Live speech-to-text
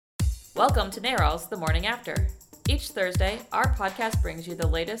Welcome to NARAL's The Morning After. Each Thursday, our podcast brings you the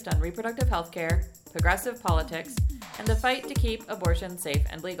latest on reproductive health care, progressive politics, and the fight to keep abortion safe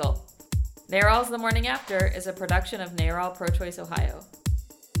and legal. NARAL's The Morning After is a production of NARAL Pro-Choice Ohio.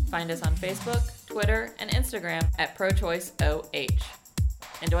 Find us on Facebook, Twitter, and Instagram at ProChoiceOH.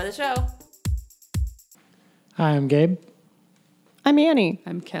 Enjoy the show. Hi, I'm Gabe. I'm Annie.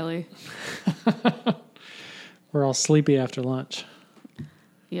 I'm Kelley. We're all sleepy after lunch.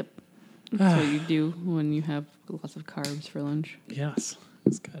 Yep. That's what you do when you have lots of carbs for lunch. Yes,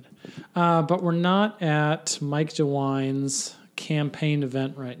 it's good. But we're not at Mike DeWine's campaign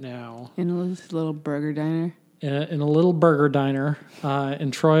event right now. In this little burger diner. In a little burger diner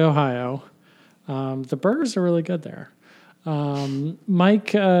in Troy, Ohio. The burgers are really good there.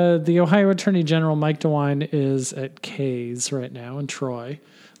 Mike, the Ohio Attorney General, Mike DeWine, is at Kay's right now in Troy,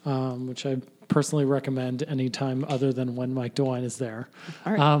 which I personally recommend anytime other than when Mike DeWine is there.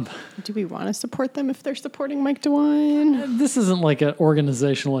 All right. Do we want to support them if they're supporting Mike DeWine? This isn't like an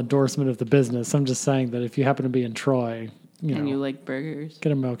organizational endorsement of the business. I'm just saying that if you happen to be in Troy, you like burgers,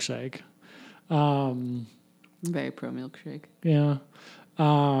 get a milkshake. I'm very pro milkshake. Yeah.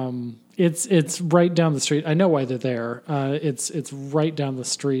 It's right down the street. I know why they're there. It's right down the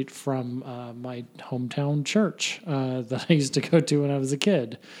street from my hometown church that I used to go to when I was a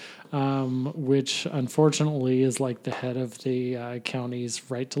kid, which unfortunately is like the head of the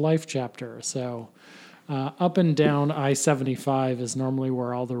county's Right to Life chapter. So up and down I-75 is normally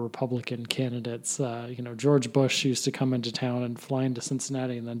where all the Republican candidates, George Bush used to come into town and fly into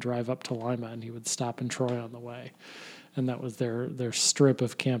Cincinnati and then drive up to Lima, and he would stop in Troy on the way. And that was their strip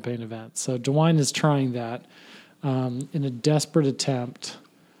of campaign events. So DeWine is trying that in a desperate attempt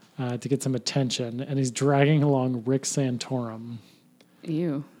to get some attention, and he's dragging along Rick Santorum.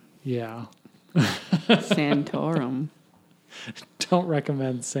 Ew. Yeah. Santorum. Don't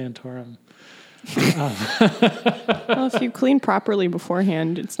recommend Santorum. Well, if you clean properly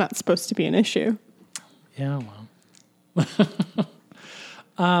beforehand, it's not supposed to be an issue. Yeah, well.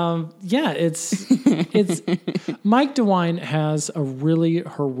 It's Mike DeWine has a really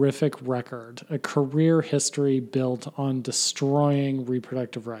horrific record, a career history built on destroying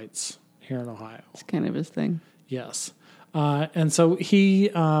reproductive rights here in Ohio. It's kind of his thing. Yes. And so he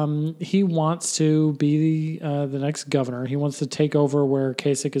wants to be the next governor. He wants to take over where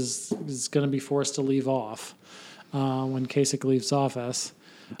Kasich is going to be forced to leave off when Kasich leaves office.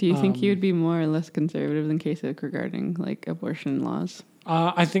 Do you think he would be more or less conservative than Kasich regarding like abortion laws?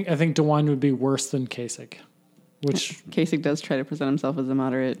 I think DeWine would be worse than Kasich, which Kasich does try to present himself as a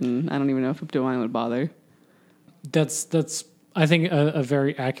moderate, and I don't even know if DeWine would bother. That's I think a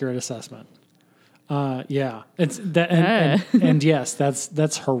very accurate assessment. Yeah, it's that, and yes,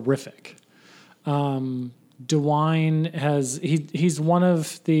 that's horrific. DeWine he's one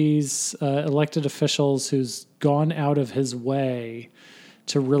of these elected officials who's gone out of his way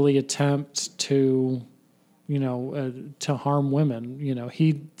to really attempt to, to harm women.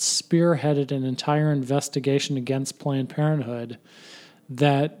 He spearheaded an entire investigation against Planned Parenthood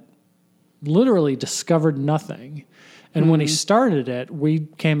that literally discovered nothing. And when he started it, we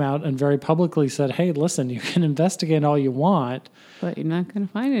came out and very publicly said, hey, listen, you can investigate all you want, but you're not going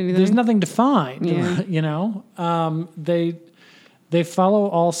to find anything. There's nothing to find. Yeah. They follow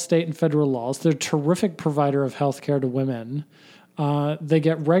all state and federal laws. They're a terrific provider of health care to women. They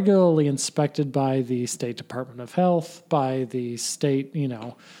get regularly inspected by the State Department of Health, by the state,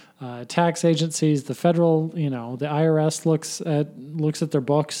 tax agencies, the federal, the IRS looks at their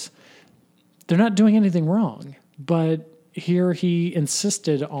books. They're not doing anything wrong. But here he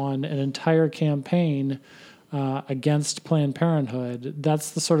insisted on an entire campaign against Planned Parenthood.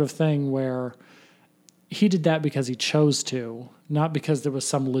 That's the sort of thing where he did that because he chose to, not because there was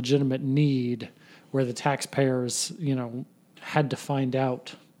some legitimate need where the taxpayers, had to find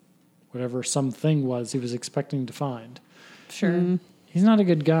out whatever something was he was expecting to find. Sure. Mm. He's not a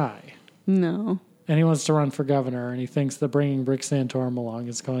good guy. No. And he wants to run for governor, and he thinks that bringing Rick Santorum along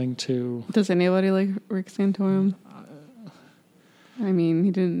is going to... Does anybody like Rick Santorum? I mean, he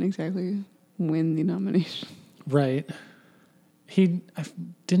didn't exactly win the nomination. Right. He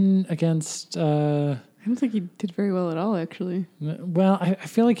didn't against... I don't think he did very well at all, actually. Well, I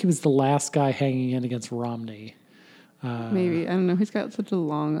feel like he was the last guy hanging in against Romney. Maybe. I don't know. He's got such a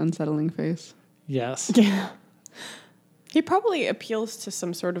long, unsettling face. Yes. Yeah. He probably appeals to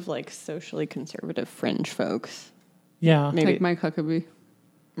some sort of like socially conservative fringe folks. Yeah. Maybe. Like Mike Huckabee.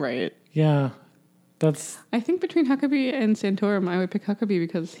 Right. Yeah. I think between Huckabee and Santorum, I would pick Huckabee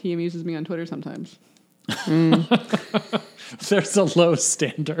because he amuses me on Twitter sometimes. There's a low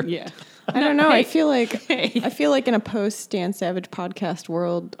standard. Yeah. I don't know. I feel like in a post Dan Savage podcast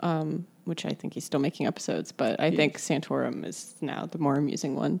world, which I think he's still making episodes, but I think Santorum is now the more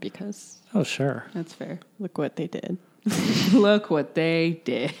amusing one because Oh, sure. That's fair. look what they did. Look what they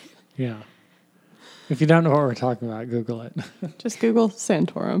did. Yeah. If you don't know what we're talking about, Google it. Just Google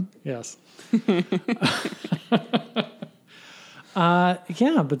Santorum. Yes.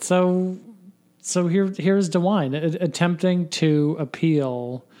 Yeah, but so here's DeWine attempting to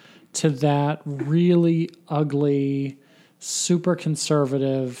appeal to that really ugly, super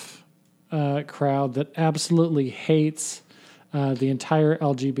conservative crowd that absolutely hates the entire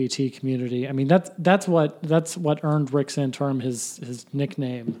LGBT community. I mean, that's what earned Rick Santorum his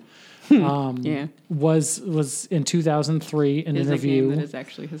nickname. Yeah. Was in 2003 an His interview. nickname that is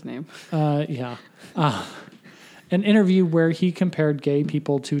actually his name. Yeah. An interview where he compared gay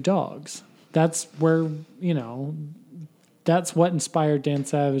people to dogs. That's where, that's what inspired Dan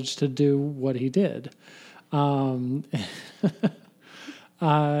Savage to do what he did.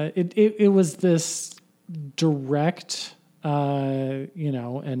 It was this direct,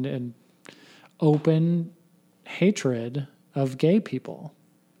 and open hatred of gay people.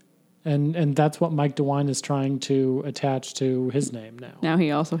 And that's what Mike DeWine is trying to attach to his name now. Now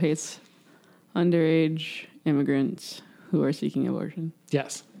he also hates underage immigrants who are seeking abortion.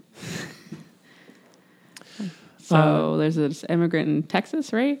 Yes. So there's this immigrant in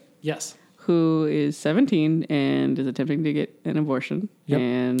Texas, right? Yes. Who is 17 and is attempting to get an abortion. Yep.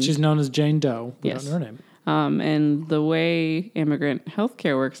 And She's known as Jane Doe. We Yes. don't know her name. And the way immigrant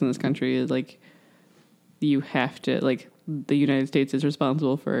healthcare works in this country is you have to, the United States is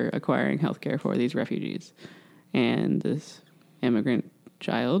responsible for acquiring healthcare for these refugees. And this immigrant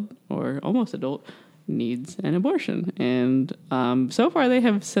child, or almost adult, needs an abortion. And so far they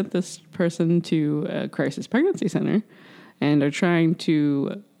have sent this person to a crisis pregnancy center and are trying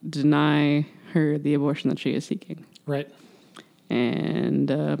to deny her the abortion that she is seeking. Right.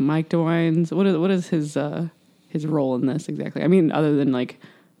 And Mike DeWine's, what is his role in this exactly? I mean, other than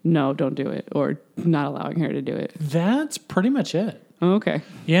no, don't do it, or not allowing her to do it. That's pretty much it. Oh, okay.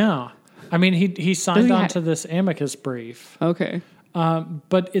 Yeah. I mean, he signed he on to this amicus brief. Okay.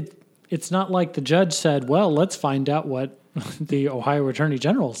 But it's not like the judge said, well, let's find out what the Ohio Attorney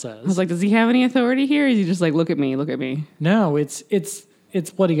General says. I was like, does he have any authority here? Or is he just look at me, look at me? No, it's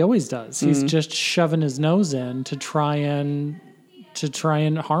what he always does. He's just shoving his nose in to try and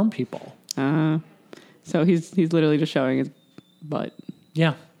harm people. So he's literally just showing his butt.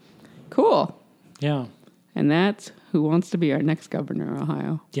 Yeah. Cool. Yeah. And that's who wants to be our next governor of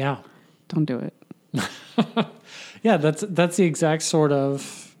Ohio. Yeah. Don't do it. Yeah, that's the exact sort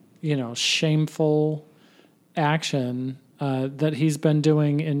of, shameful action that he's been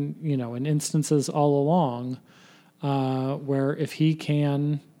doing in instances all along, where if he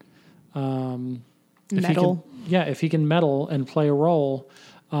can Meddle. if he can meddle and play a role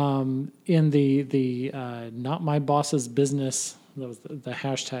in the not my boss's business, that was the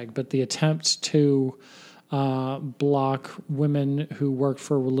hashtag, but the attempt to block women who work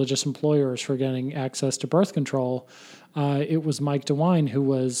for religious employers for getting access to birth control. It was Mike DeWine who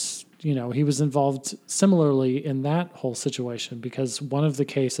was, he was involved similarly in that whole situation, because one of the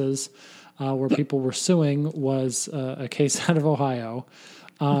cases where people were suing was a case out of Ohio.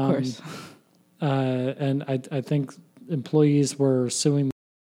 Of course. And I think employees were suing.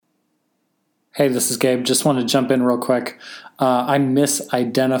 Hey, this is Gabe. Just want to jump in real quick. I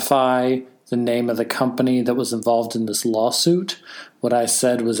misidentify the name of the company that was involved in this lawsuit. What I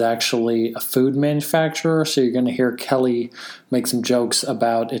said was actually a food manufacturer, so you're going to hear Kelley make some jokes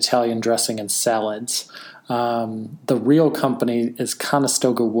about Italian dressing and salads. The real company is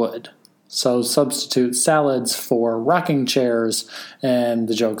Conestoga Wood. So substitute salads for rocking chairs, and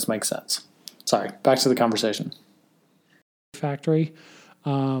the jokes make sense. Sorry, back to the conversation. Factory,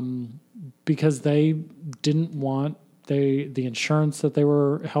 because they didn't want the insurance that they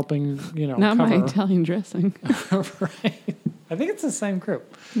were helping, Not cover. my Italian dressing. Right. I think it's the same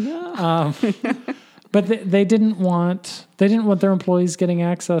group. No. But they didn't want their employees getting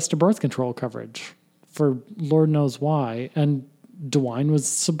access to birth control coverage for Lord knows why, and DeWine was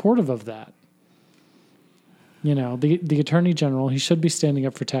supportive of that. The Attorney General, he should be standing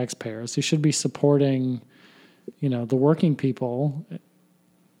up for taxpayers. He should be supporting, the working people.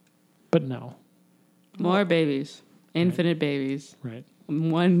 But no. More babies. Infinite babies. Right.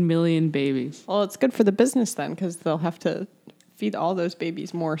 1 million babies. Well, it's good for the business then, because they'll have to feed all those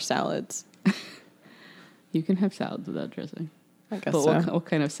babies more salads. You can have salads without dressing. I guess But so. what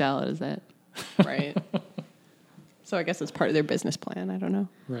kind of salad is that? Right. So I guess it's part of their business plan. I don't know.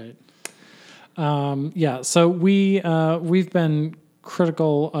 Right. Yeah. So we've been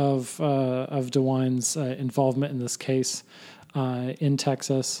critical of DeWine's involvement in this case in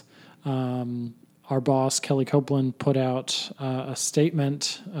Texas. Our boss, Kelley Copeland, put out a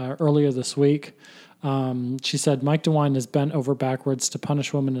statement earlier this week. She said, Mike DeWine has bent over backwards to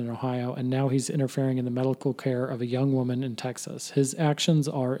punish women in Ohio, and now he's interfering in the medical care of a young woman in Texas. His actions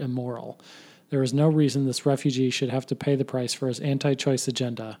are immoral. There is no reason this refugee should have to pay the price for his anti-choice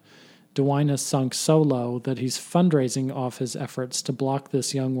agenda. DeWine has sunk so low that he's fundraising off his efforts to block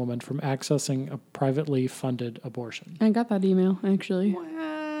this young woman from accessing a privately funded abortion. I got that email, actually.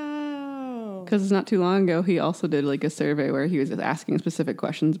 Wow. Because it's not too long ago, he also did like a survey where he was asking specific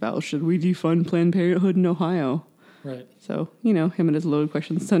questions about, should we defund Planned Parenthood in Ohio? Right. So, him and his loaded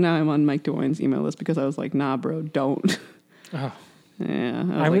questions. So now I'm on Mike DeWine's email list because I was like, nah, bro, don't. Oh. Yeah.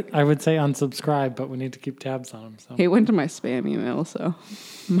 I would say unsubscribe, but we need to keep tabs on him. So. It went to my spam email, so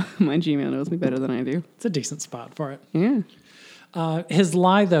my Gmail knows me better than I do. It's a decent spot for it. Yeah. His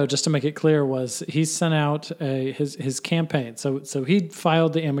lie, though, just to make it clear, was he sent out his campaign. So he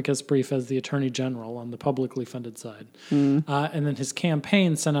filed the amicus brief as the Attorney General on the publicly funded side. And then his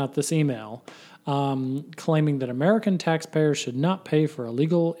campaign sent out this email claiming that American taxpayers should not pay for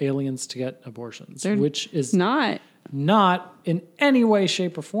illegal aliens to get abortions, which is not in any way,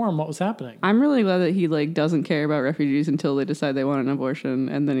 shape, or form what was happening. I'm really glad that he doesn't care about refugees until they decide they want an abortion,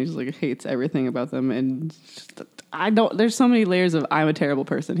 and then he just hates everything about them. And there's so many layers of I'm a terrible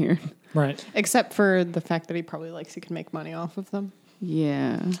person here. Right. Except for the fact that he probably likes he can make money off of them.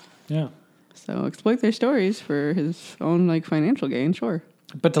 Yeah. Yeah. So exploit their stories for his own financial gain, sure.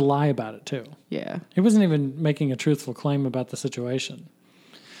 But to lie about it too. Yeah. He wasn't even making a truthful claim about the situation.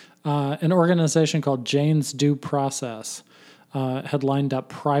 An organization called Jane's Due Process had lined up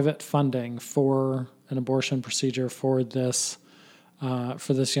private funding for an abortion procedure for this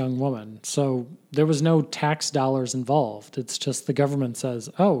young woman. So there was no tax dollars involved. It's just the government says,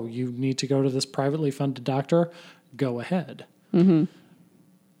 oh, you need to go to this privately funded doctor? Go ahead. Mm-hmm.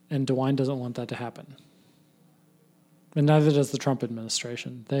 And DeWine doesn't want that to happen. And neither does the Trump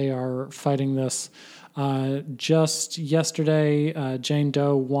administration. They are fighting this. Just yesterday, Jane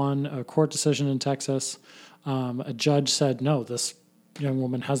Doe won a court decision in Texas. A judge said, no, this young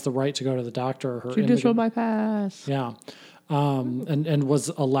woman has the right to go to the doctor. Her Judicial bypass. Yeah. And was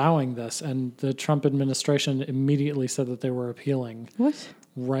allowing this. And the Trump administration immediately said that they were appealing. What?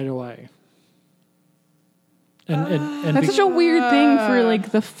 Right away. And that's such a weird thing for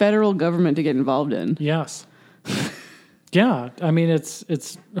the federal government to get involved in. Yes. Yeah, I mean it's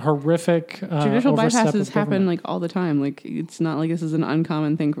horrific. Judicial bypasses happen all the time. It's not like this is an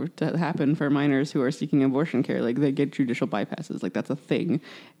uncommon thing to happen for minors who are seeking abortion care. They get judicial bypasses. That's a thing.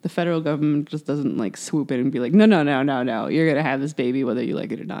 The federal government just doesn't swoop in and be like, no, you're gonna have this baby whether you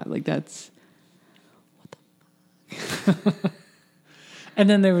like it or not. That's what the fuck. And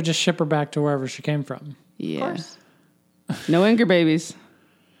then they would just ship her back to wherever she came from. Yeah. Of course. No anchor babies.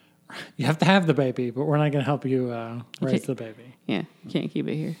 You have to have the baby, but we're not going to help you raise the baby. Yeah, you can't keep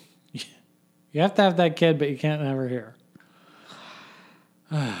it here. You have to have that kid, but you can't have her here.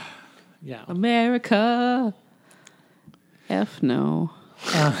 Yeah. America. F no.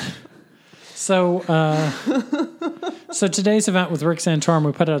 So today's event with Rick Santorum,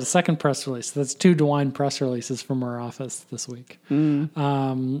 we put out a second press release. That's 2 DeWine press releases from our office this week.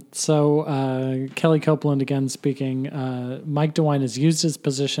 Kelley Copeland again speaking. Mike DeWine has used his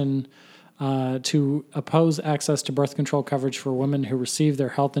position to oppose access to birth control coverage for women who receive their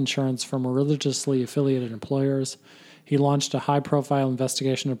health insurance from religiously affiliated employers. He launched a high-profile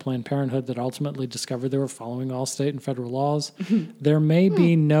investigation of Planned Parenthood that ultimately discovered they were following all state and federal laws. There may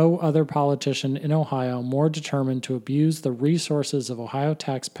be no other politician in Ohio more determined to abuse the resources of Ohio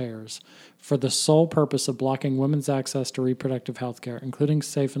taxpayers for the sole purpose of blocking women's access to reproductive health care, including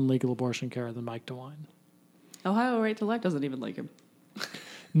safe and legal abortion care, than Mike DeWine. Ohio Right to Life doesn't even like him.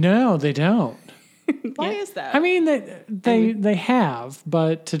 No, they don't. Why is that? I mean, they have,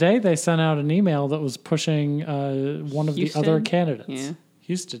 but today they sent out an email that was pushing one of Houston? the other candidates. Yeah.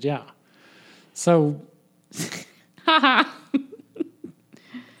 Houston, yeah. So,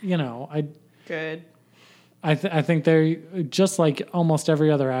 Good. I think they're just like almost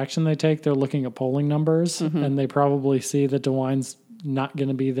every other action they take. They're looking at polling numbers, and they probably see that DeWine's not going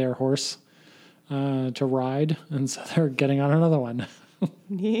to be their horse to ride, and so they're getting on another one.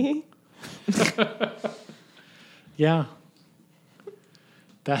 Yeah,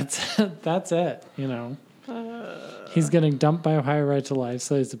 that's it. He's getting dumped by Ohio Right to Life,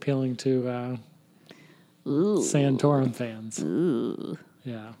 so he's appealing to Santorum fans. Ooh.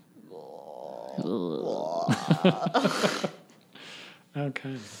 Yeah. Ooh.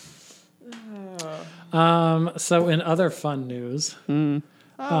 Okay. So in other fun news,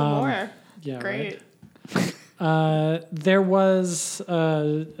 More. yeah, Great. right? There was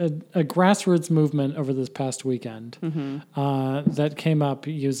a grassroots movement over this past weekend that came up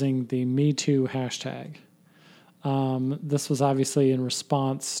using the Me Too hashtag. This was obviously in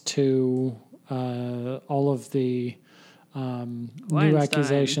response to all of the new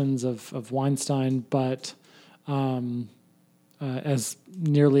accusations of Weinstein, but as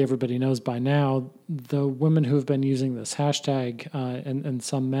nearly everybody knows by now, the women who have been using this hashtag and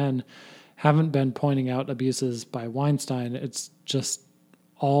some men haven't been pointing out abuses by Weinstein. It's just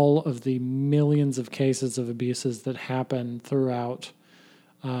all of the millions of cases of abuses that happen throughout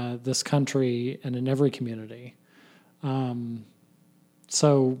this country and in every community.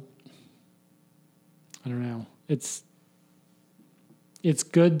 So I don't know. It's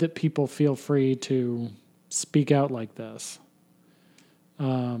good that people feel free to speak out like this.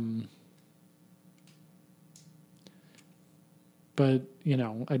 But,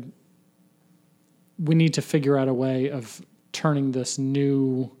 we need to figure out a way of turning this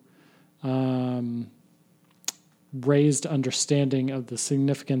new raised understanding of the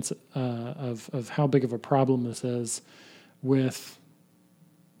significance of how big of a problem this is with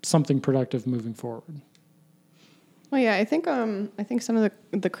something productive moving forward. Well, yeah, I think some of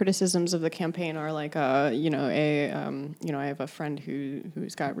the criticisms of the campaign are like, I have a friend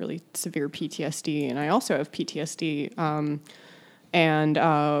who's got really severe PTSD, and I also have PTSD. And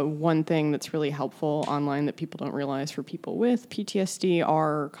one thing that's really helpful online that people don't realize for people with PTSD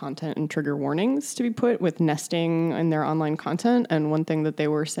are content and trigger warnings to be put with nesting in their online content. And one thing that they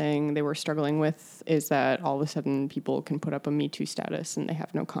were saying they were struggling with is that all of a sudden people can put up a Me Too status and they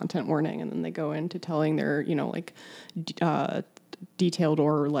have no content warning. And then they go into telling their, detailed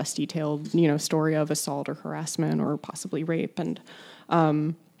or less detailed, story of assault or harassment or possibly rape. And,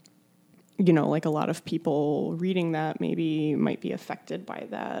 a lot of people reading that maybe might be affected by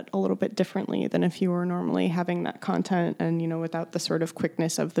that a little bit differently than if you were normally having that content. And, without the sort of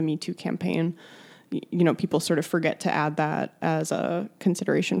quickness of the Me Too campaign, people sort of forget to add that as a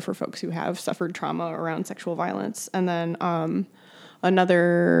consideration for folks who have suffered trauma around sexual violence. And then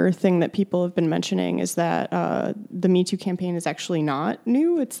another thing that people have been mentioning is that the Me Too campaign is actually not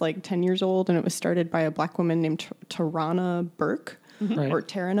new. It's like 10 years old, and it was started by a black woman named Tarana Burke. Right. Or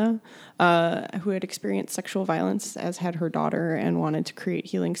Tarana, who had experienced sexual violence, as had her daughter, and wanted to create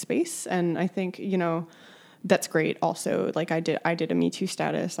healing space. And I think, that's great. Also, like I did a Me Too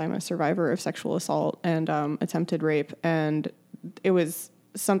status. I'm a survivor of sexual assault and attempted rape. And it was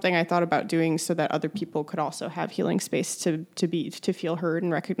something I thought about doing so that other people could also have healing space to feel heard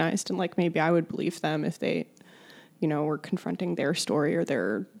and recognized. And like, maybe I would believe them if they, were confronting their story or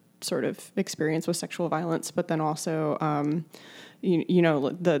their sort of experience with sexual violence. But then also,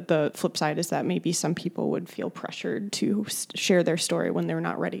 the flip side is that maybe some people would feel pressured to share their story when they're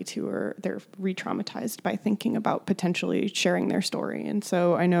not ready to, or they're re-traumatized by thinking about potentially sharing their story. And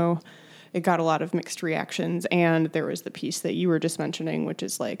so I know it got a lot of mixed reactions. And there was the piece that you were just mentioning, which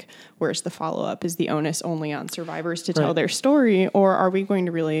is like, where's the follow-up? Is the onus only on survivors to tell their story? Or are we going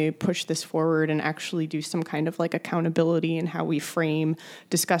to really push this forward and actually do some kind of like accountability in how we frame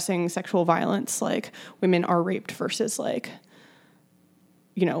discussing sexual violence? Like, women are raped versus like,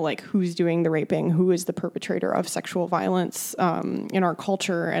 who's doing the raping, who is the perpetrator of sexual violence in our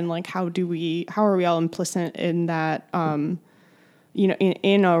culture, and like how are we all implicit in that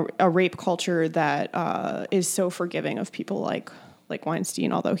in a rape culture that is so forgiving of people like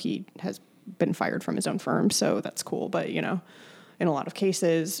Weinstein, although he has been fired from his own firm, so that's cool. But in a lot of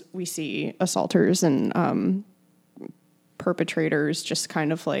cases we see assaulters and perpetrators just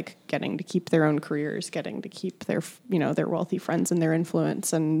kind of like getting to keep their own careers, getting to keep their, their wealthy friends and their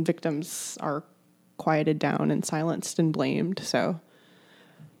influence, and victims are quieted down and silenced and blamed. So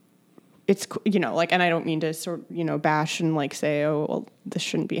it's, and I don't mean to sort of, bash and like say, oh, well, this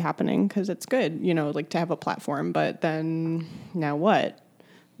shouldn't be happening, because it's good, like to have a platform, but then now what,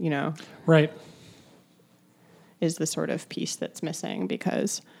 Right. is the sort of piece that's missing,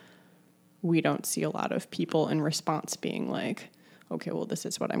 because we don't see a lot of people in response being like, okay, well, this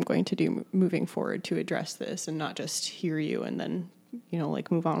is what I'm going to do moving forward to address this, and not just hear you and then,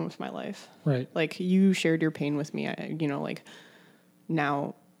 move on with my life. Right. Like, you shared your pain with me,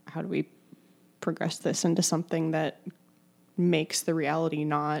 now how do we progress this into something that makes the reality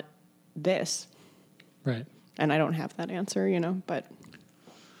not this? Right. And I don't have that answer, but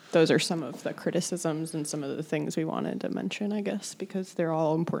those are some of the criticisms and some of the things we wanted to mention, I guess, because they're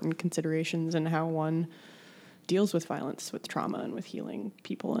all important considerations in how one deals with violence, with trauma, and with healing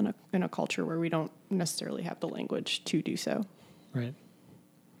people in a culture where we don't necessarily have the language to do so. Right.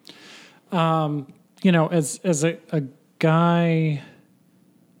 As a guy,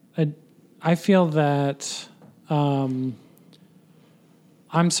 I feel that I'm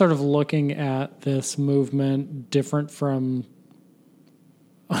sort of looking at this movement different from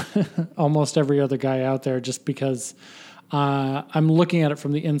almost every other guy out there, just because I'm looking at it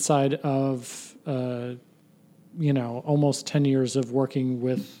from the inside of, almost 10 years of working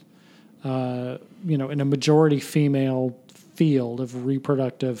with, in a majority female field of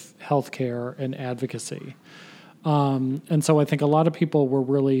reproductive health care and advocacy. And so I think a lot of people were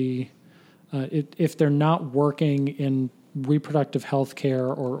really, if they're not working in reproductive health care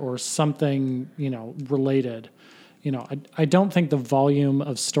or something, related, I don't think the volume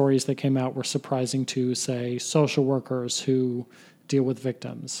of stories that came out were surprising to, say, social workers who deal with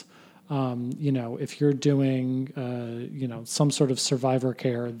victims. If you're doing, some sort of survivor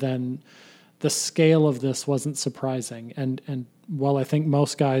care, then the scale of this wasn't surprising. And while I think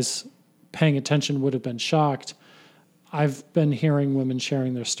most guys paying attention would have been shocked, I've been hearing women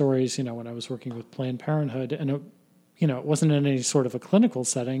sharing their stories, when I was working with Planned Parenthood, and it wasn't in any sort of a clinical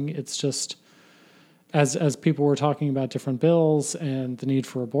setting. It's just as people were talking about different bills and the need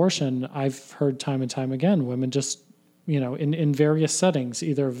for abortion, I've heard time and time again, women just, in various settings,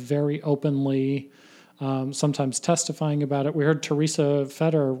 either very openly, sometimes testifying about it. We heard Representative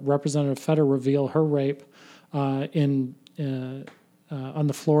Fetter, reveal her rape on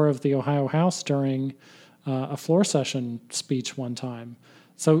the floor of the Ohio House during a floor session speech one time.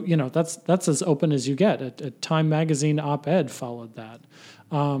 So, that's as open as you get. A Time magazine op-ed followed that.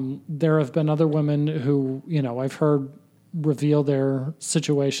 There have been other women who, I've heard reveal their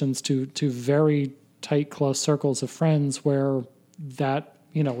situations to very tight, close circles of friends where that,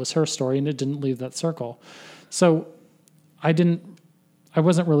 was her story and it didn't leave that circle. So I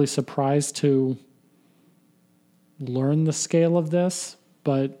wasn't really surprised to learn the scale of this,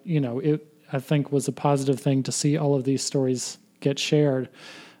 but, it, I think, was a positive thing to see all of these stories get shared.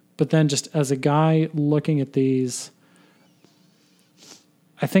 But then just as a guy looking at these,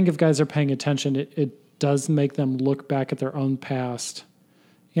 I think if guys are paying attention, it does make them look back at their own past,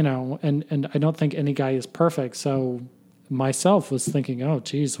 and I don't think any guy is perfect. So myself was thinking, oh,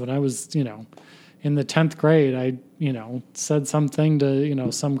 geez, when I was, in the 10th grade, I, said something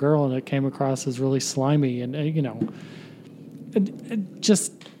to, some girl and it came across as really slimy and,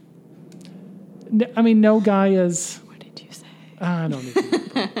 no guy is. What did you say? I don't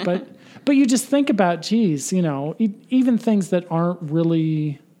even But you just think about, geez, even things that aren't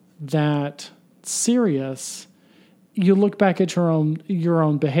really that serious, you look back at your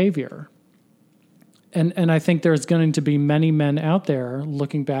own behavior. And I think there's going to be many men out there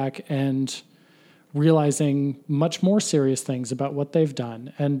looking back and realizing much more serious things about what they've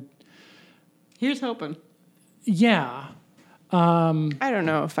done. And here's hoping. Yeah. I don't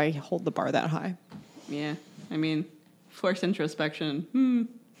know if I hold the bar that high. Yeah. Forced introspection.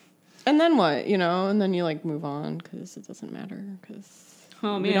 And then what, and then you move on because it doesn't matter because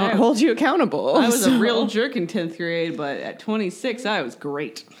we don't I hold you accountable. I was a real jerk in 10th grade, but at 26, I was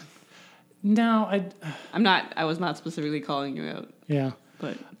great. No, I was not specifically calling you out. Yeah.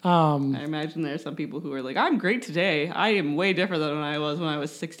 But I imagine there are some people who are like, I'm great today. I am way different than I was when I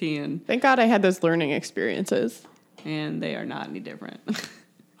was 16. Thank God I had those learning experiences. And they are not any different.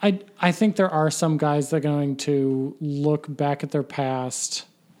 I think there are some guys that are going to look back at their past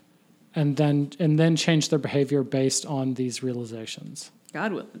and then change their behavior based on these realizations.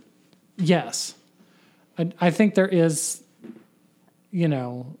 God willing. Yes. I think there is,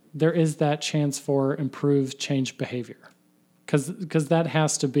 that chance for improved changed behavior. Because that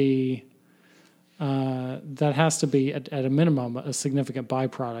has to be at a minimum a significant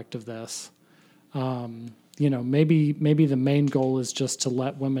byproduct of this. Maybe the main goal is just to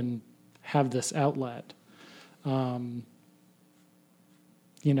let women have this outlet. But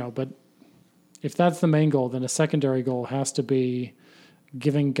if that's the main goal, then a secondary goal has to be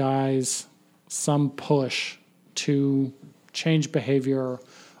giving guys some push to change behavior,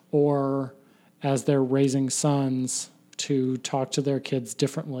 or as they're raising sons, to talk to their kids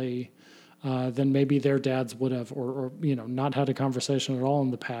differently than maybe their dads would have, or not had a conversation at all in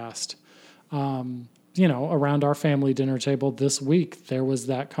the past. Around our family dinner table this week, there was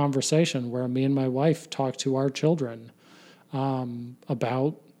that conversation where me and my wife talked to our children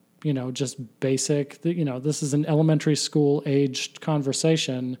about, just basic, this is an elementary school aged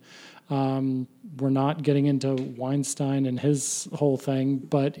conversation. We're not getting into Weinstein and his whole thing,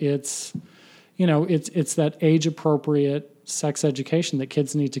 but it's that age appropriate sex education that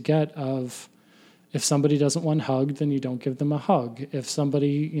kids need to get of, If somebody doesn't want hugged, then you don't give them a hug. If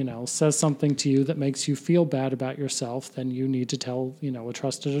somebody, says something to you that makes you feel bad about yourself, then you need to tell, a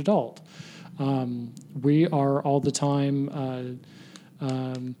trusted adult. We are all the time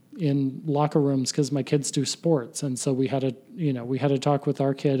in locker rooms because my kids do sports. And so we had a talk with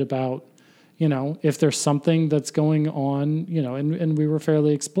our kid about, if there's something that's going on, and we were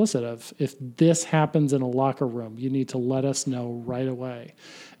fairly explicit of, if this happens in a locker room, you need to let us know right away.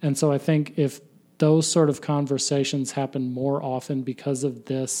 And so I think if those sort of conversations happen more often because of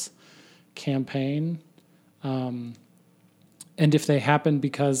this campaign, and if they happen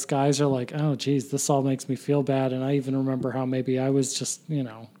because guys are like, oh, geez, this all makes me feel bad, and I even remember how maybe I was just,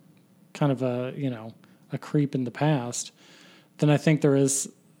 kind of a creep in the past, then I think there is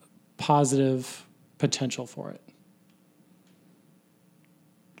positive potential for it.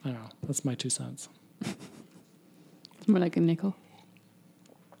 I don't know. That's my 2 cents. It's more like a nickel.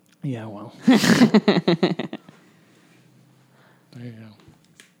 Yeah, well. There you go.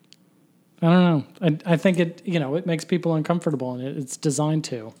 I don't know. I think it, it makes people uncomfortable, and it's designed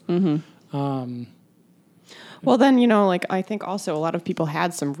to. Mm-hmm. Well, then, I think also a lot of people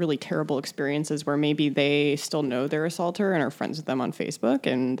had some really terrible experiences where maybe they still know their assaulter and are friends with them on Facebook,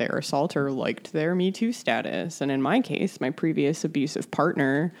 and their assaulter liked their Me Too status. And in my case, my previous abusive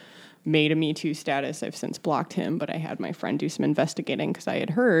partner made a Me Too status. I've since blocked him, but I had my friend do some investigating because I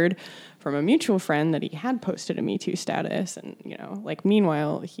had heard from a mutual friend that he had posted a Me Too status. And,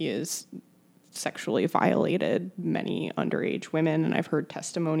 meanwhile, he is sexually violated many underage women, and I've heard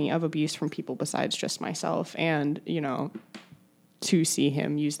testimony of abuse from people besides just myself, and to see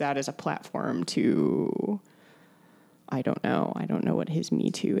him use that as a platform to, I don't know what his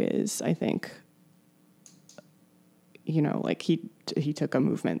Me Too is. I think he took a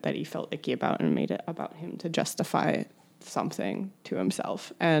movement that he felt icky about and made it about him to justify something to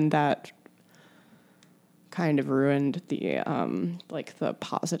himself, and that kind of ruined the the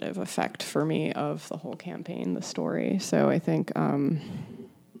positive effect for me of the whole campaign, the story. So I think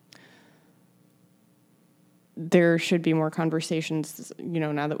there should be more conversations,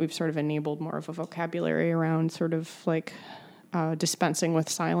 now that we've sort of enabled more of a vocabulary around sort of dispensing with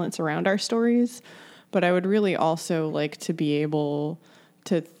silence around our stories. But I would really also like to be able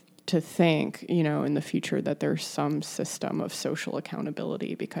to think, in the future that there's some system of social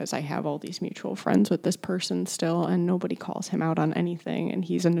accountability, because I have all these mutual friends with this person still, and nobody calls him out on anything, and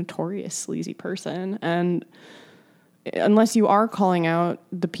he's a notorious sleazy person. And unless you are calling out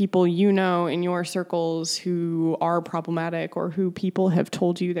the people in your circles who are problematic, or who people have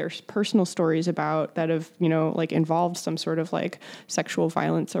told you their personal stories about that have, involved some sort of sexual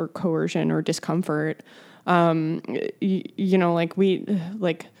violence or coercion or discomfort,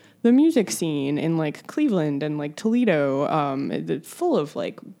 the music scene in Cleveland and Toledo, full of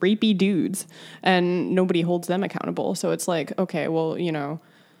rapey dudes, and nobody holds them accountable. So it's okay, well,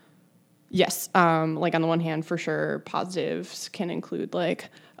 yes, on the one hand, for sure, positives can include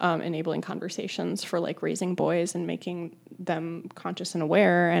enabling conversations for raising boys and making them conscious and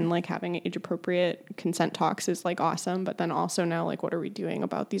aware, and having age appropriate consent talks is awesome. But then also now what are we doing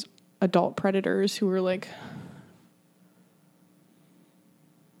about these adult predators who are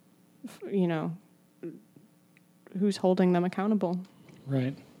who's holding them accountable?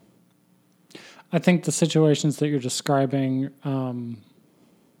 Right. I think the situations that you're describing,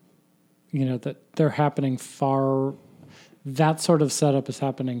 that they're happening that sort of setup is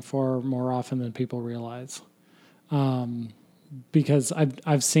happening far more often than people realize. Because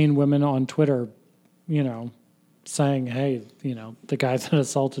I've seen women on Twitter, saying, hey, the guy that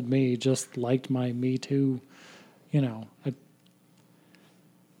assaulted me just liked my Me Too,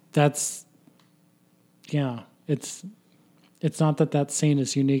 it's not that scene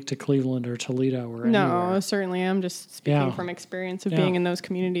is unique to Cleveland or Toledo or anywhere. No, certainly. I'm just speaking from experience of being in those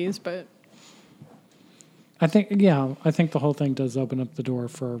communities, but I think the whole thing does open up the door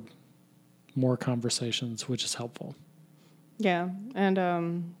for more conversations, which is helpful. Yeah. And,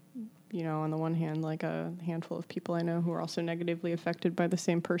 on the one hand, a handful of people I know who are also negatively affected by the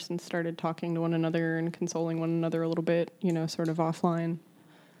same person started talking to one another and consoling one another a little bit, sort of offline.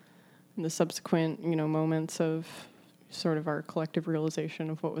 And the subsequent, moments of sort of our collective realization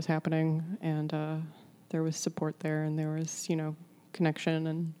of what was happening, and there was support there, and there was, connection,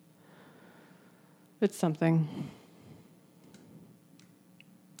 and it's something.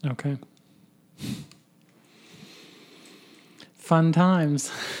 Okay. Fun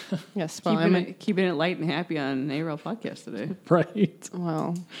times. Yes, well, keeping it light and happy on NARAL podcast today. Right.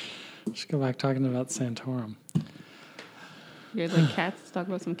 Well, Let's go back talking about Santorum. You guys like cats? Let's talk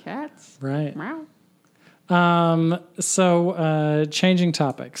about some cats. Right. Meow. So changing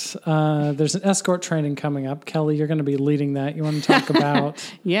topics. There's an escort training coming up. Kelley, you're going to be leading that. You want to talk about?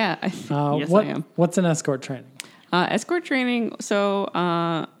 Yeah. Yes, I am. What's an escort training? Escort training. So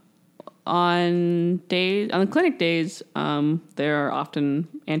on clinic days, there are often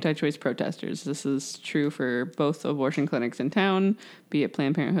anti-choice protesters. This is true for both abortion clinics in town, be it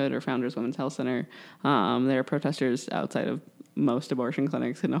Planned Parenthood or Founders Women's Health Center. There are protesters outside of most abortion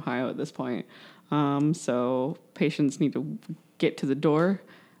clinics in Ohio at this point. So patients need to get to the door,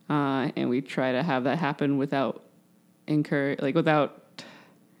 and we try to have that happen without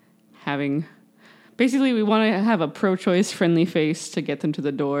having. Basically, we want to have a pro-choice friendly face to get them to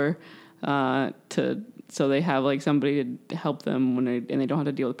the door, so they have like somebody to help them and they don't have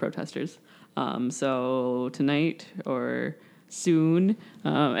to deal with protesters. So tonight or soon,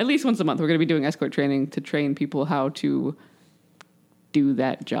 at least once a month, we're going to be doing escort training to train people how to do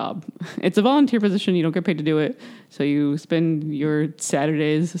that job. It's a volunteer position. You don't get paid to do it. So you spend your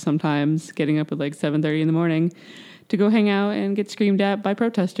Saturdays sometimes getting up at like 7:30 in the morning to go hang out and get screamed at by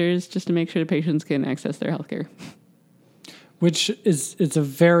protesters just to make sure the patients can access their healthcare. Which it's a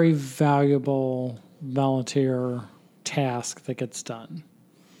very valuable volunteer task that gets done.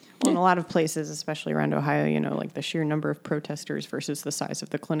 Well, in a lot of places, especially around Ohio, like the sheer number of protesters versus the size of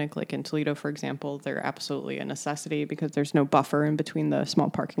the clinic, like in Toledo, for example, they're absolutely a necessity because there's no buffer in between the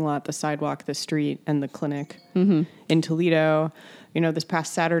small parking lot, the sidewalk, the street, and the clinic. Mm-hmm. In Toledo, this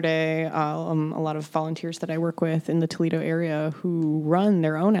past Saturday, a lot of volunteers that I work with in the Toledo area who run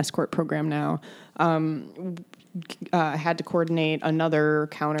their own escort program now, had to coordinate another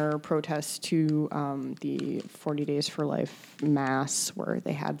counter protest to the 40 Days for Life mass, where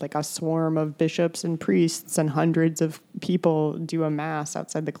they had like a swarm of bishops and priests and hundreds of people do a mass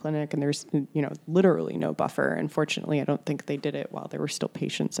outside the clinic, and there's literally no buffer. Unfortunately, I don't think they did it while there were still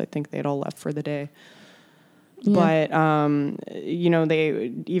patients. I think they'd all left for the day. Yeah. But,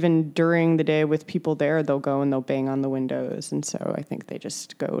 they, even during the day with people there, they'll go and they'll bang on the windows. And so I think they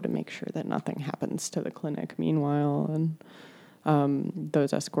just go to make sure that nothing happens to the clinic meanwhile. And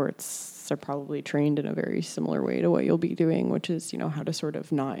those escorts are probably trained in a very similar way to what you'll be doing, which is, how to sort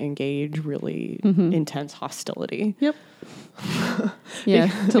of not engage really intense hostility. Yep.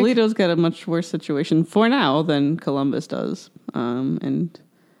 Yeah. Toledo's got a much worse situation for now than Columbus does.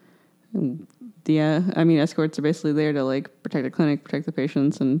 Yeah, escorts are basically there to like protect the clinic, protect the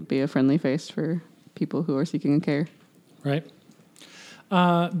patients, and be a friendly face for people who are seeking care. Right.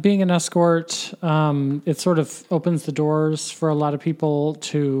 Being an escort, it sort of opens the doors for a lot of people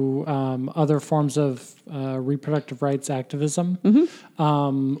to other forms of reproductive rights activism.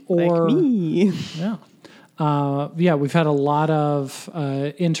 Mm-hmm. Like me. Yeah. We've had a lot of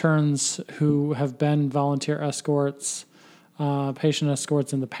interns who have been volunteer escorts, patient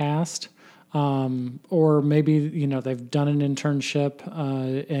escorts in the past. Or maybe, they've done an internship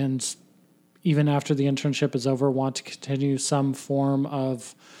and even after the internship is over, want to continue some form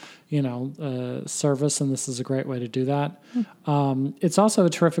of, service, and this is a great way to do that. It's also a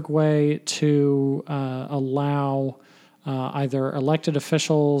terrific way to allow either elected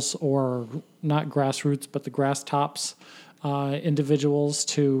officials or not grassroots, but the grass tops individuals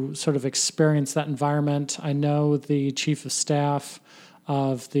to sort of experience that environment. I know the chief of staff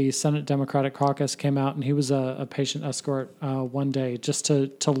of the Senate Democratic Caucus came out, and he was a patient escort one day just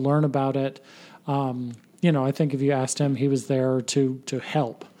to learn about it. I think if you asked him, he was there to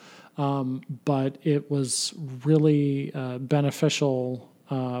help. But it was really beneficial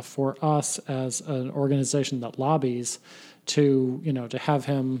for us as an organization that lobbies to have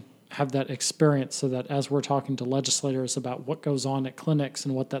him have that experience, so that as we're talking to legislators about what goes on at clinics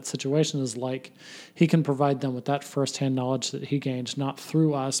and what that situation is like, he can provide them with that firsthand knowledge that he gained, not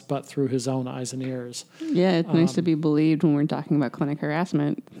through us, but through his own eyes and ears. Yeah, it's nice to be believed when we're talking about clinic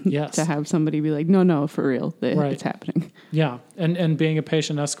harassment. Yes. To have somebody be like, no, for real, right. It's happening. Yeah, and being a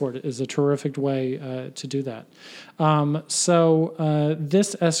patient escort is a terrific way to do that. So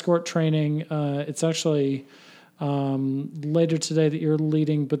this escort training, it's actually later today that you're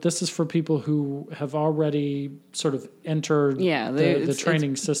leading, but this is for people who have already sort of entered the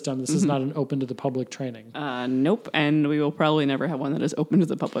training system. This is not an open to the public training. Nope, and we will probably never have one that is open to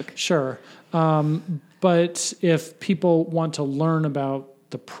the public. Sure. But if people want to learn about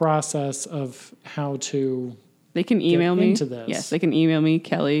the process of how to they can email me into this. Yes, they can email me,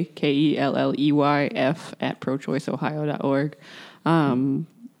 Kelley, KELLEYF @prochoiceohio.org.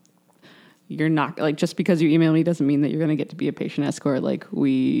 You're not just because you email me doesn't mean that you're going to get to be a patient escort. Like,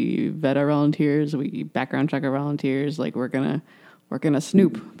 we vet our volunteers, we background check our volunteers. Like, we're gonna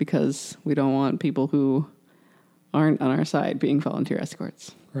snoop because we don't want people who aren't on our side being volunteer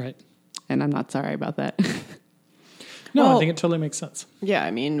escorts. Right. And I'm not sorry about that. No, Well, I think it totally makes sense. Yeah,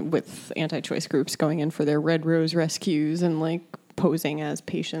 I mean, with anti-choice groups going in for their Red Rose rescues and like posing as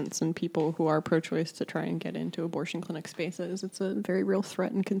patients and people who are pro-choice to try and get into abortion clinic spaces, it's a very real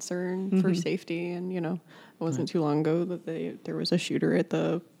threat and concern for safety. And, you know, it wasn't too long ago that there was a shooter at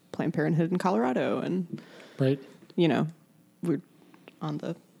the Planned Parenthood in Colorado, and Right. you know, we're on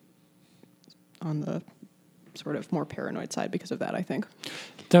the sort of more paranoid side because of that, I think.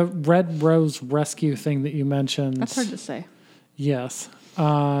 The Red Rose rescue thing that you mentioned. That's hard to say. Yes.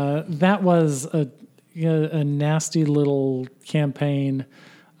 That was a nasty little campaign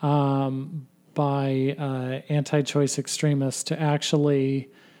by anti-choice extremists to actually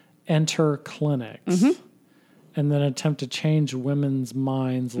enter clinics and then attempt to change women's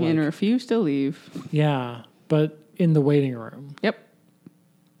minds. And refuse to leave. Yeah, but in the waiting room. Yep.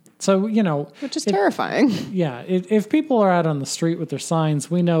 So, you know. Which is terrifying. Yeah. If people are out on the street with their signs,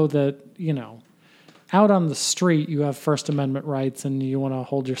 we know that, you know, out on the street, you have First Amendment rights and you want to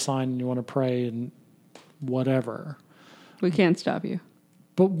hold your sign and you want to pray and whatever. We can't stop you.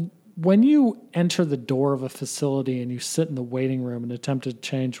 But when you enter the door of a facility and you sit in the waiting room and attempt to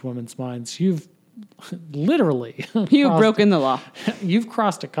change women's minds, you've literally You've broken the law. You've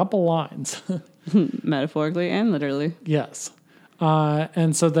crossed a couple lines. Metaphorically and literally. Yes.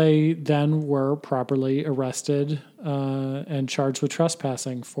 And so they then were properly arrested and charged with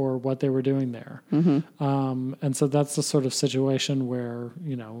trespassing for what they were doing there. And so that's the sort of situation where,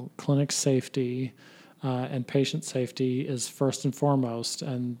 you know, clinic safety and patient safety is first and foremost.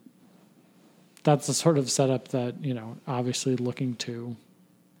 And that's the sort of setup that, you know, obviously looking to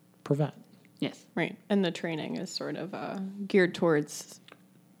prevent. Yes. Right. And the training is sort of geared towards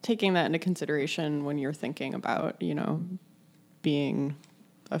taking that into consideration when you're thinking about, you know, being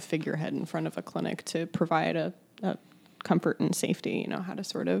a figurehead in front of a clinic to provide a comfort and safety, you know, how to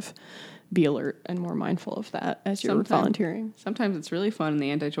sort of be alert and more mindful of that as you're volunteering. Sometimes it's really fun, and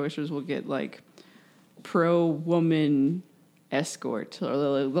the anti-choicers will get like pro-woman escort,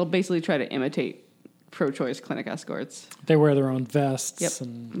 or they'll basically try to imitate pro-choice clinic escorts. They wear their own vests. Yep.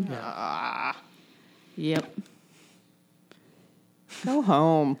 And yeah. Yep. Go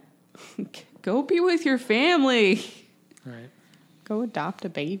home. Go be with your family. Right. Go adopt a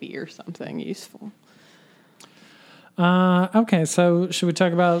baby or something useful. Okay, so should we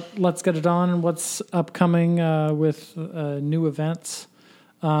talk about Let's Get It On and what's upcoming with new events?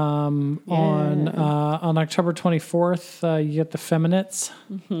 On October 24th, you get the Feminists.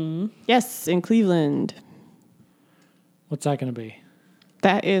 Yes, in Cleveland. What's that going to be?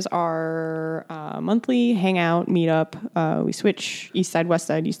 That is our monthly hangout meetup. We switch east side, west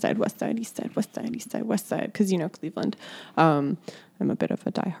side, east side, west side, east side, west side, east side, west side. Because, you know, Cleveland. I'm a bit of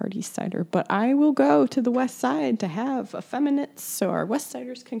a diehard east sider. But I will go to the west side to have a feminists so our west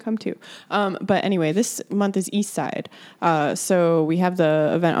siders can come too. But anyway, this month is east side. So we have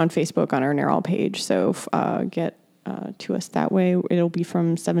the event on Facebook on our NARAL page. So get to us that way. It'll be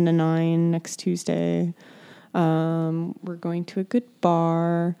from 7 to 9 next Tuesday. We're going to a good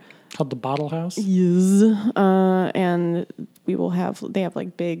bar Called the Bottle House? Yes. And they have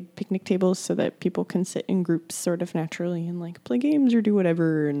like big picnic tables so that people can sit in groups sort of naturally and like play games or do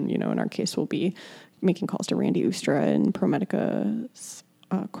whatever. And, you know, in our case, we'll be making calls to Randy Ustra and ProMedica's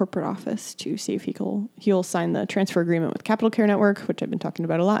corporate office to see if he'll sign the transfer agreement with Capital Care Network, which I've been talking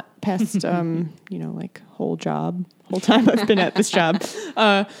about a lot past, like whole time I've been at this job.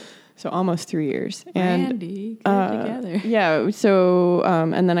 So almost 3 years. And Randy, get together. Yeah. So,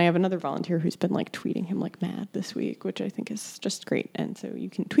 and then I have another volunteer who's been like tweeting him like mad this week, which I think is just great. And so you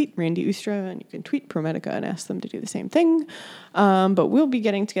can tweet Randy Ustra and you can tweet ProMedica and ask them to do the same thing. But we'll be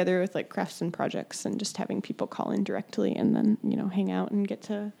getting together with like crafts and projects and just having people call in directly and then, you know, hang out and get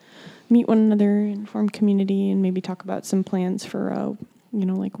to meet one another and form community and maybe talk about some plans for,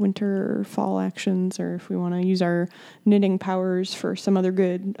 like winter or fall actions, or if we want to use our knitting powers for some other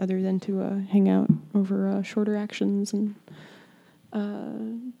good other than to hang out over shorter actions and,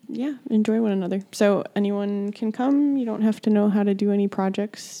 enjoy one another. So anyone can come. You don't have to know how to do any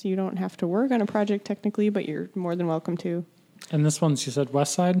projects. You don't have to work on a project technically, but you're more than welcome to. And this one's, you said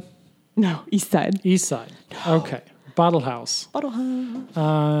west side? No, east side. East side. No. Okay. Bottle House.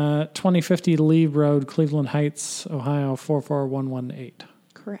 2050 Lee Road, Cleveland Heights, Ohio, 44118.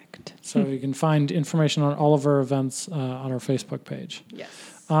 Correct. So you can find information on all of our events on our Facebook page. Yes.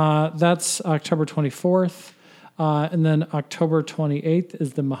 That's October 24th. And then October 28th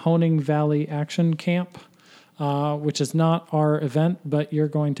is the Mahoning Valley Action Camp, which is not our event, but you're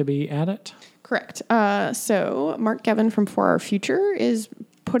going to be at it. Correct. So Mark Gavin from For Our Future is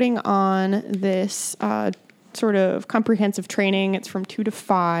putting on this sort of comprehensive training. It's from 2 to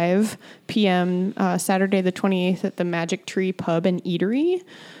 5 p.m. Saturday the 28th at the Magic Tree Pub and Eatery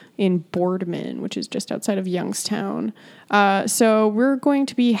in Boardman, which is just outside of Youngstown. So we're going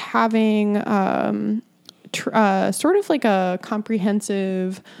to be having sort of like a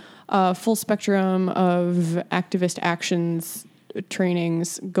comprehensive, full spectrum of activist actions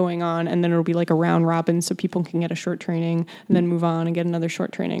trainings going on, and then it'll be like a round robin so people can get a short training and then move on and get another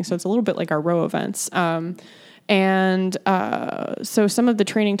short training. So it's a little bit like our row events. So some of the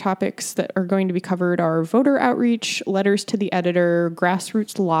training topics that are going to be covered are voter outreach, letters to the editor,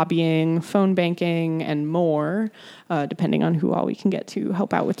 grassroots lobbying, phone banking, and more, depending on who all we can get to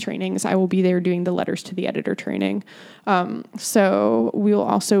help out with trainings. I will be there doing the letters to the editor training. So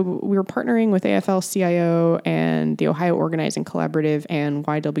we're partnering with AFL-CIO and the Ohio Organizing Collaborative and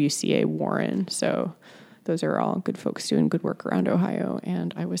YWCA Warren. So those are all good folks doing good work around Ohio,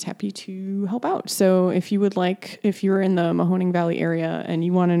 and I was happy to help out. So if you're in the Mahoning Valley area and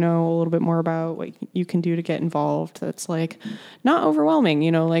you want to know a little bit more about what you can do to get involved, that's like not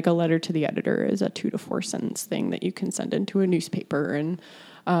overwhelming, like a letter to the editor is a 2 to 4 sentence thing that you can send into a newspaper and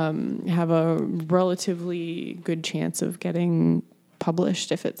have a relatively good chance of getting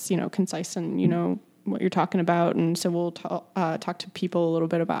published if it's, concise and, what you're talking about. And so we'll talk to people a little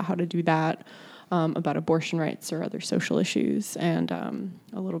bit about how to do that. About abortion rights or other social issues, and a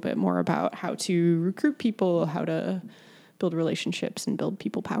little bit more about how to recruit people, how to build relationships and build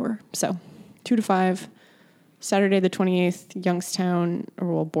people power. So 2 to 5, Saturday the 28th, Youngstown,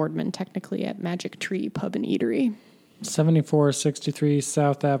 or Boardman technically, at Magic Tree Pub and Eatery. 7463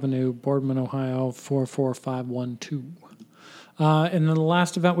 South Avenue, Boardman, Ohio, 44512. And then the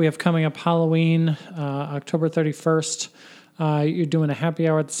last event we have coming up, Halloween, October 31st. You're doing a happy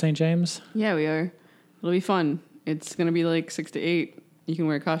hour at the St. James? Yeah, we are. It'll be fun. It's going to be like 6 to 8. You can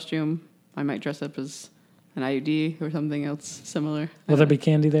wear a costume. I might dress up as an IUD or something else similar. Will there be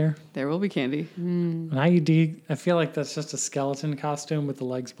candy there? There will be candy. An IUD, I feel like that's just a skeleton costume with the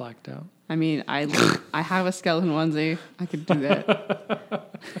legs blacked out. I mean, I have a skeleton onesie. I could do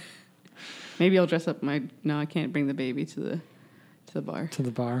that. Maybe I'll dress up No, I can't bring the baby to the bar. To the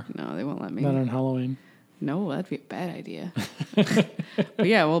bar? No, they won't let me. Not on Halloween. No, that'd be a bad idea. But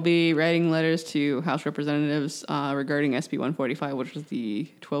yeah, we'll be writing letters to House representatives regarding SB 145, which is the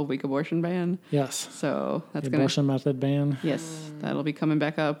 12-week abortion ban. Yes. So that's the abortion method ban. Yes, that'll be coming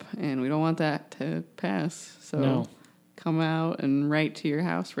back up, and we don't want that to pass. So come out and write to your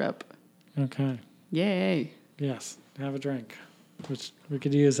House rep. Okay. Yay. Yes. Have a drink, which we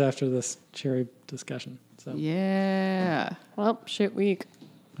could use after this cheery discussion. So. Yeah. Well, shit week.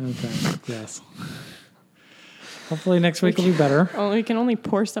 Okay. Yes. Hopefully next week will be better. Oh, we can only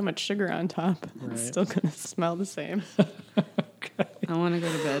pour so much sugar on top. Right. It's still going to smell the same. Okay. I want to go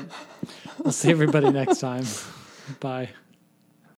to bed. We'll see everybody next time. Bye.